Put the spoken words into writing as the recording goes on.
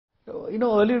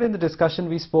Earlier in the discussion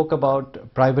we spoke about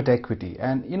private equity,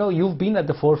 and you've been at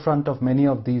the forefront of many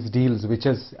of these deals which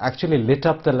has actually lit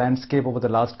up the landscape over the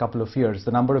last couple of years.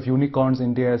 The number of unicorns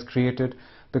India has created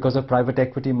because of private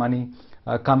equity money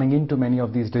coming into many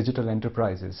of these digital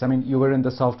enterprises. I mean, you were in the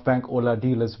SoftBank Ola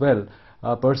deal as well,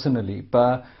 personally.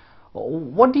 But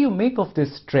what do you make of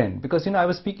this trend? Because I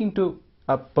was speaking to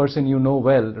a person you know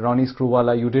well, Ronnie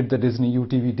Screwvala. You did the Disney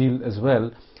UTV deal as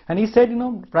well. And he said,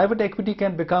 private equity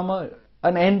can become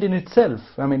an end in itself.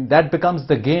 I mean, that becomes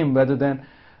the game rather than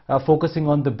focusing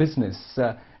on the business.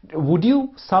 Would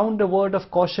you sound a word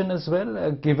of caution as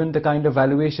well, given the kind of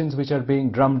valuations which are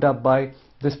being drummed up by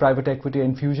this private equity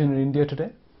infusion in India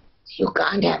today? You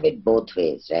can't have it both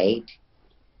ways, right?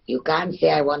 You can't say,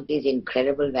 I want these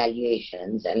incredible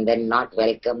valuations and then not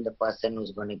welcome the person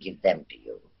who's going to give them to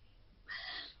you.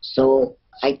 So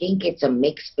I think it's a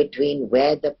mix between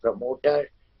where the promoter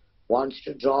wants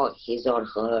to draw his or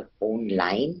her own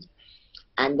line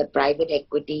and the private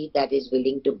equity that is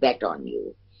willing to bet on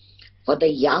you. For the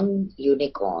young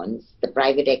unicorns, the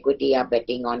private equity are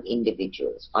betting on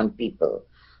individuals, on people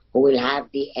who will have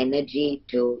the energy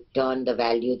to turn the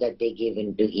value that they give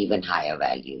into even higher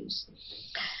values.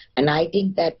 And I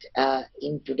think that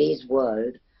in today's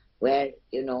world where,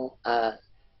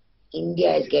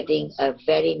 India is getting a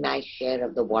very nice share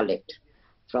of the wallet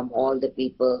from all the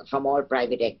people, from all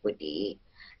private equity,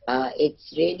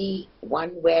 it's really one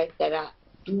where there are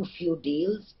too few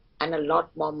deals and a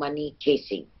lot more money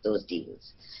chasing those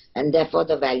deals. And therefore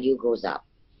the value goes up.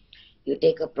 You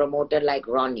take a promoter like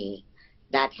Ronnie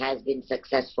that has been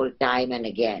successful time and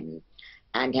again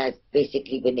and has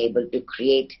basically been able to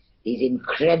create these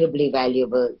incredibly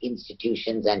valuable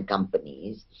institutions and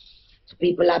companies. So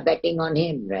people are betting on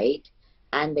him, right?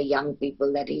 And the young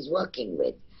people that he's working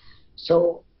with.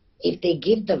 So if they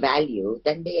give the value,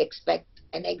 then they expect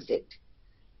an exit.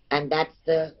 And that's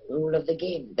the rule of the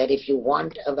game, that if you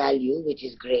want a value, which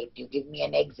is great, you give me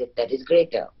an exit that is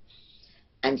greater.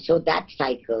 And so that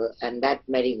cycle and that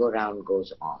merry-go-round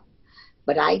goes on.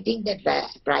 But I think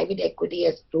that private equity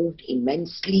has proved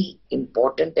immensely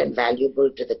important and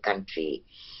valuable to the country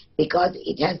because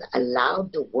it has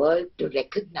allowed the world to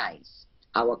recognize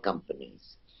our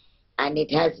companies. And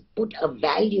it has put a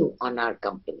value on our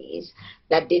companies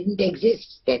that didn't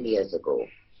exist 10 years ago.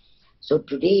 So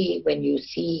today, when you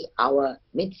see our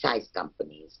mid-sized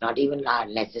companies, not even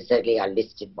necessarily our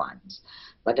listed ones,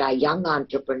 but our young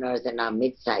entrepreneurs and our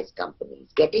mid-sized companies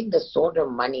getting the sort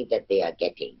of money that they are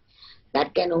getting,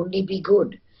 that can only be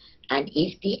good. And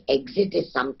if the exit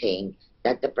is something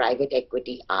that the private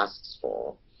equity asks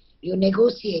for, you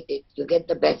negotiate it, you get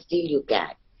the best deal you can.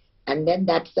 And then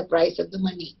that's the price of the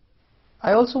money.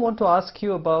 I also want to ask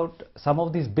you about some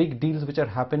of these big deals which are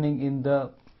happening in the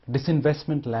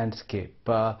disinvestment landscape.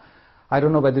 I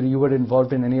don't know whether you were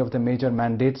involved in any of the major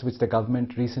mandates which the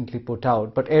government recently put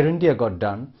out, but Air India got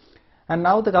done. And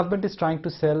now the government is trying to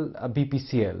sell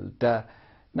BPCL.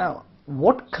 Now,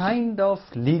 what kind of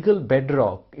legal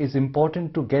bedrock is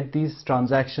important to get these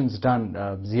transactions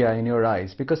done, Zia, in your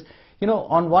eyes? Because,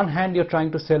 on one hand, you're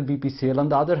trying to sell BPCL. On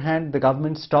the other hand, the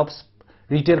government stops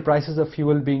retail prices of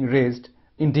fuel being raised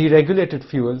in deregulated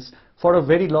fuels for a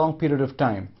very long period of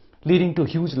time, leading to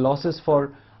huge losses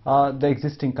for the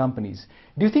existing companies.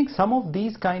 Do you think some of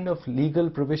these kind of legal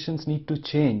provisions need to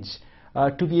change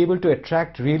to be able to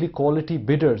attract really quality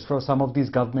bidders for some of these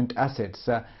government assets?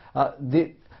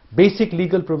 The basic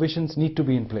legal provisions need to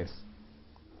be in place.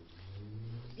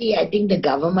 See, I think the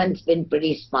government's been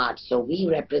pretty smart. So we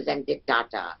represented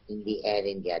Tata in the Air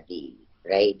India deal,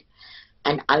 right?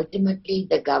 And ultimately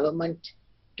the government,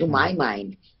 to my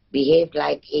mind, behaved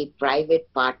like a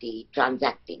private party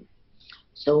transacting.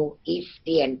 So if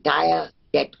the entire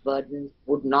debt burden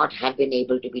would not have been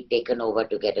able to be taken over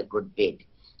to get a good bid,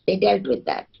 they dealt with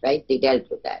that, right? They dealt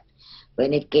with that.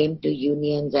 When it came to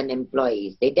unions and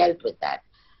employees, they dealt with that.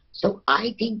 So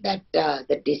I think that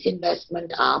the disinvestment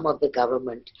arm of the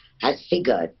government has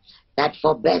figured that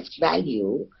for best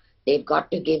value, they've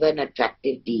got to give an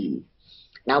attractive deal.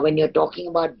 Now, when you're talking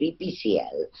about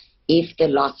BPCL, if the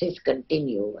losses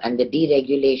continue and the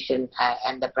deregulation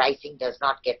and the pricing does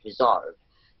not get resolved,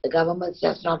 the government's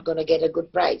just not going to get a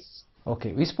good price.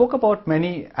 Okay, we spoke about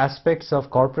many aspects of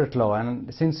corporate law,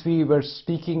 and since we were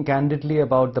speaking candidly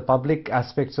about the public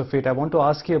aspects of it, I want to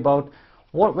ask you about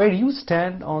where you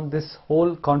stand on this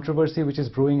whole controversy which is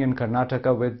brewing in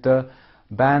Karnataka with the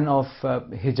ban of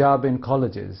hijab in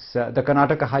colleges. The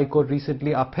Karnataka High Court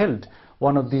recently upheld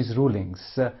one of these rulings.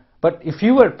 But if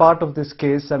you were part of this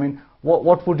case, I mean,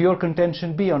 what would your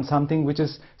contention be on something which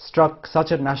has struck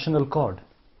such a national chord?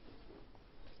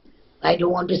 I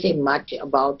don't want to say much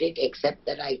about it, except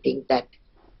that I think that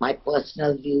my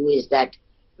personal view is that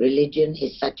religion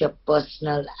is such a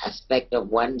personal aspect of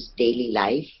one's daily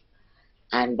life,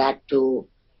 and that to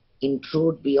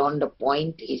intrude beyond a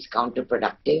point is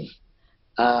counterproductive.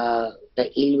 The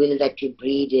ill will that you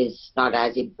breed is not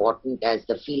as important as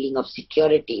the feeling of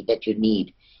security that you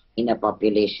need in a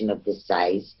population of this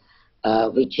size,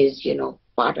 which is,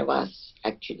 part of us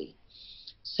actually.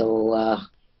 So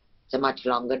it's a much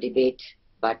longer debate,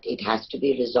 but it has to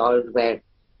be resolved where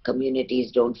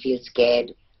communities don't feel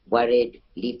scared, worried,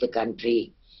 leave the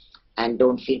country, and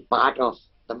don't feel part of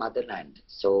the motherland.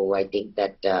 So I think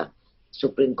that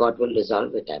Supreme Court will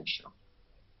resolve it, I'm sure.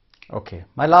 Okay.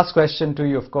 My last question to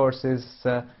you, of course, is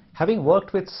having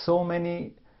worked with so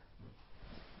many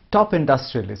top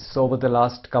industrialists over the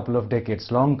last couple of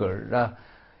decades longer,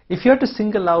 if you had to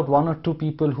single out one or two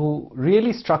people who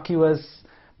really struck you as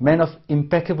men of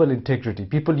impeccable integrity,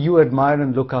 people you admire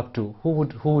and look up to, who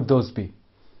would those be?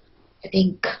 I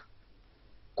think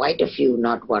quite a few,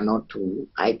 not one or two.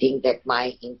 I think that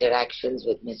my interactions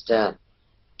with Mr.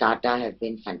 Tata have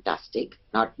been fantastic.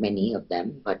 Not many of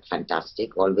them, but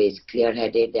fantastic. Always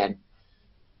clear-headed, and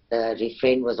the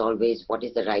refrain was always, what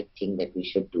is the right thing that we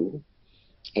should do?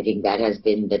 I think that has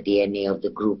been the DNA of the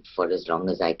group for as long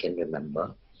as I can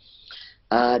remember.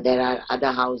 There are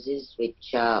other houses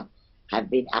which have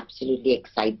been absolutely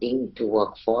exciting to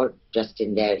work for, just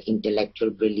in their intellectual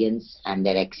brilliance and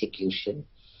their execution.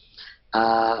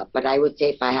 But I would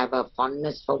say if I have a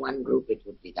fondness for one group, it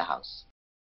would be the House.